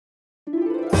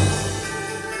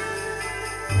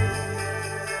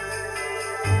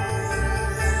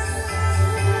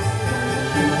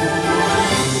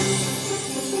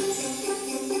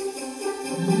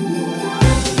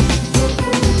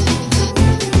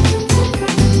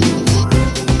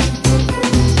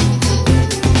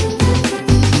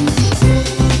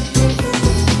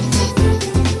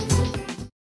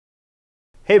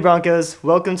Hey Broncos,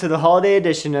 welcome to the holiday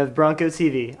edition of Bronco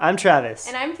TV. I'm Travis.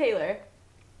 And I'm Taylor.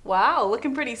 Wow,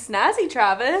 looking pretty snazzy,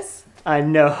 Travis. I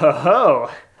know, ho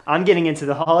ho! I'm getting into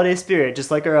the holiday spirit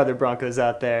just like our other Broncos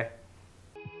out there.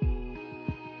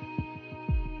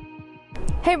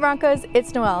 Hey Broncos,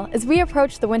 it's Noelle. As we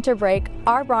approach the winter break,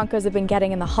 our Broncos have been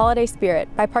getting in the holiday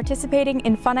spirit by participating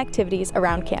in fun activities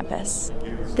around campus.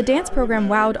 The dance program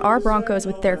wowed our Broncos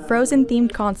with their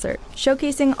Frozen-themed concert,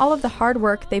 showcasing all of the hard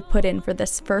work they've put in for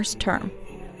this first term.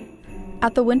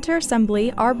 At the Winter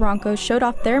Assembly, our Broncos showed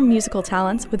off their musical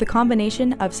talents with a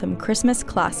combination of some Christmas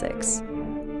classics.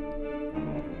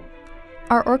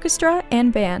 Our orchestra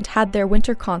and band had their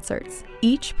winter concerts.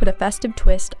 Each put a festive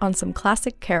twist on some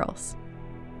classic carols.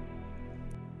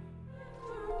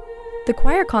 The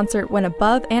choir concert went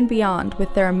above and beyond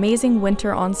with their amazing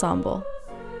winter ensemble.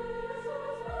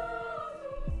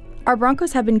 Our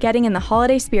Broncos have been getting in the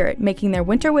holiday spirit, making their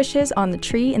winter wishes on the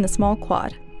tree in the small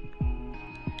quad,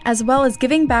 as well as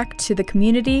giving back to the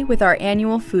community with our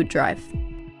annual food drive.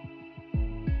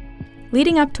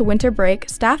 Leading up to winter break,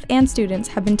 staff and students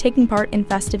have been taking part in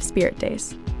festive spirit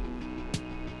days.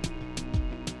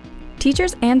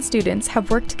 Teachers and students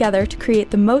have worked together to create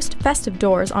the most festive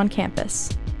doors on campus.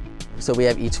 So we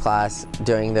have each class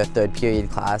during the third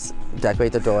period class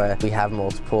decorate the door. We have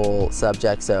multiple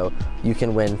subjects, so you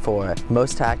can win for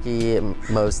most tacky,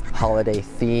 most holiday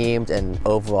themed, and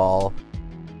overall.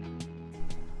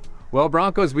 Well,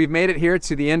 Broncos, we've made it here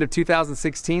to the end of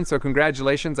 2016, so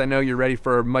congratulations. I know you're ready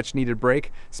for a much needed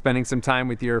break, spending some time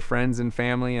with your friends and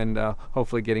family, and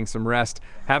hopefully getting some rest.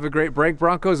 Have a great break,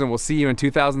 Broncos, and we'll see you in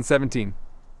 2017.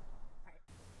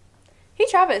 Hey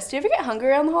Travis, do you ever get hungry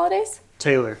around the holidays?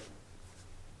 Taylor,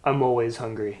 I'm always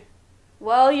hungry.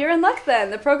 Well, you're in luck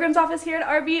then. The programs office here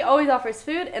at RB always offers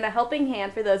food and a helping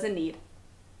hand for those in need.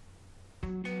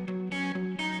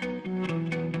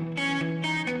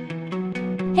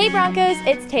 Hey Broncos,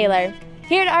 it's Taylor.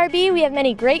 Here at RB, we have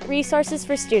many great resources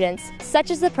for students,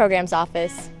 such as the Programs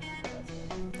Office.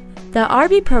 The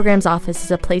RB Programs Office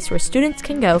is a place where students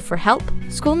can go for help,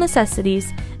 school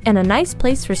necessities, and a nice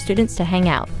place for students to hang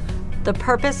out. The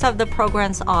purpose of the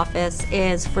Programs Office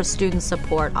is for student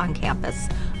support on campus,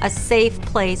 a safe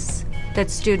place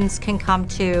that students can come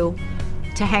to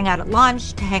hang out at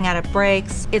lunch, to hang out at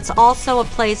breaks. It's also a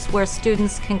place where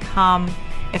students can come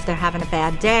if they're having a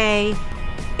bad day.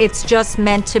 It's just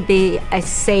meant to be a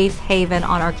safe haven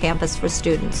on our campus for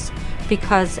students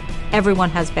because everyone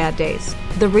has bad days.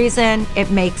 The reason it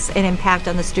makes an impact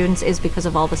on the students is because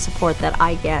of all the support that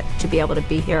I get to be able to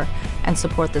be here and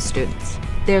support the students.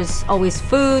 There's always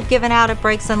food given out at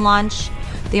breaks and lunch.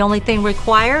 The only thing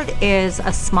required is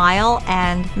a smile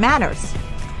and manners.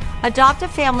 Adopt a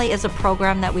Family is a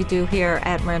program that we do here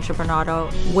at Rancho Bernardo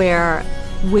where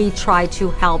we try to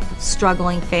help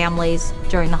struggling families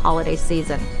during the holiday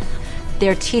season.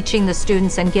 They're teaching the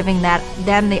students and giving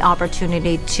them the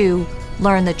opportunity to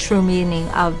learn the true meaning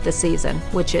of the season,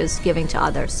 which is giving to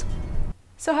others.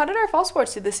 So how did our fall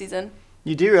sports do this season?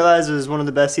 You do realize it was one of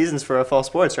the best seasons for our fall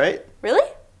sports, right? Really?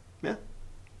 Yeah.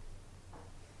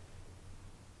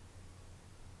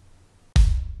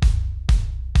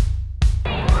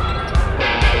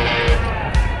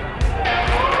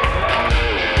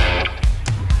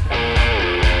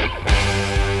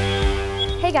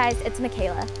 Hey guys, it's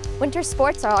Michaela. Winter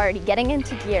sports are already getting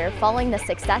into gear following the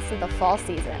success of the fall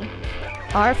season.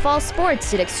 Our fall sports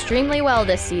did extremely well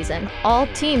this season. All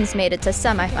teams made it to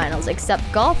semifinals except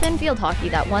golf and field hockey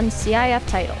that won CIF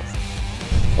titles.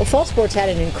 Well, fall sports had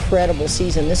an incredible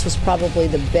season. This was probably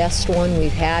the best one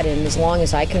we've had in as long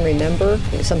as I can remember.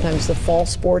 Sometimes the fall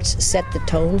sports set the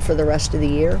tone for the rest of the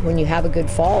year. When you have a good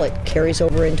fall, it carries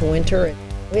over into winter.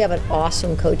 We have an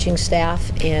awesome coaching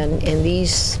staff, and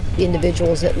these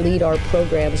individuals that lead our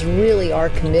programs really are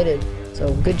committed.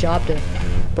 So good job to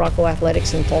Bronco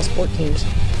Athletics and fall sport teams.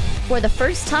 For the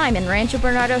first time in Rancho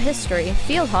Bernardo history,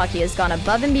 field hockey has gone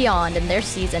above and beyond in their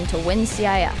season to win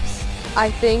CIFs.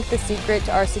 I think the secret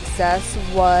to our success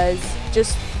was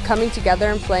just coming together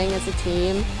and playing as a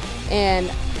team,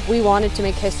 and we wanted to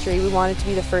make history. We wanted to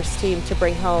be the first team to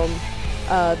bring home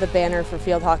the banner for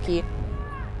field hockey.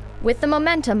 With the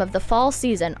momentum of the fall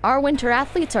season, our winter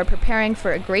athletes are preparing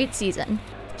for a great season.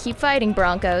 Keep fighting,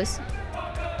 Broncos.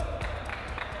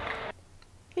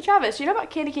 Hey Travis, you know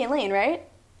about Candy Cane Lane, right?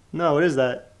 No, what is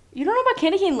that? You don't know about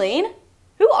Candy Cane Lane?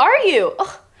 Who are you?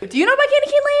 Ugh. Do you know about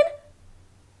Candy Cane Lane?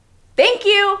 Thank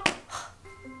you!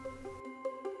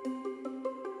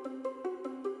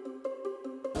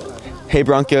 Hey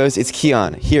Broncos, it's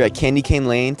Keon, here at Candy Cane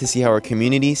Lane to see how our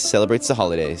community celebrates the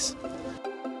holidays.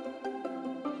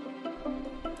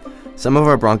 Some of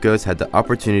our Broncos had the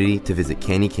opportunity to visit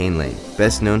Candy Cane Lane,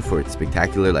 best known for its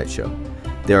spectacular light show.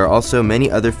 There are also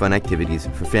many other fun activities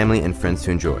for family and friends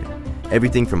to enjoy.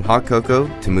 Everything from hot cocoa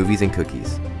to movies and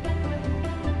cookies.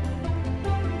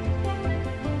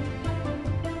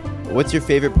 What's your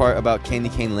favorite part about Candy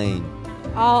Cane Lane?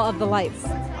 All of the lights.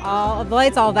 All of the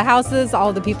lights, all of the houses, all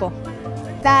of the people.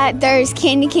 That there's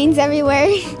candy canes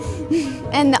everywhere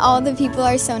and all the people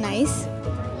are so nice.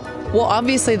 Well,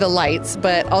 obviously the lights,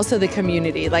 but also the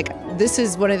community. Like, this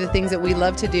is one of the things that we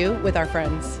love to do with our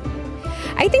friends.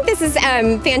 I think this is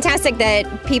fantastic that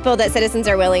citizens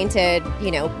are willing to,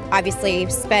 obviously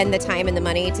spend the time and the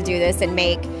money to do this and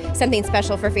make something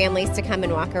special for families to come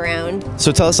and walk around.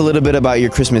 So tell us a little bit about your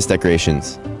Christmas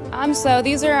decorations. So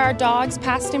these are our dogs,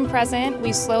 past and present.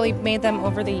 We slowly made them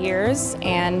over the years,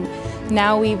 and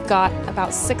now we've got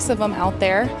about 6 of them out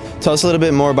there. Tell us a little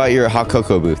bit more about your hot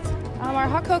cocoa booth. Our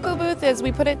hot cocoa booth is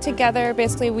we put it together.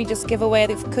 Basically, we just give away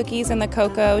the cookies and the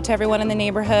cocoa to everyone in the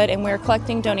neighborhood, and we're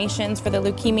collecting donations for the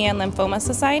Leukemia and Lymphoma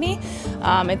Society.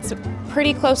 It's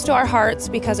pretty close to our hearts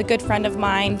because a good friend of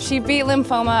mine, she beat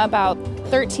lymphoma about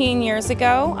 13 years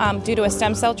ago due to a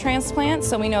stem cell transplant,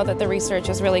 so we know that the research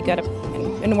is really good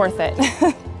and worth it.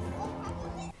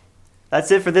 That's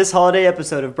it for this holiday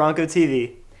episode of Bronco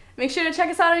TV. Make sure to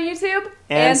check us out on YouTube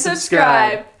and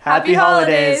subscribe. Happy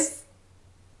holidays.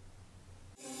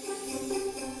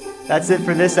 That's it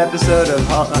for this episode of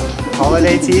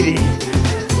Holiday TV.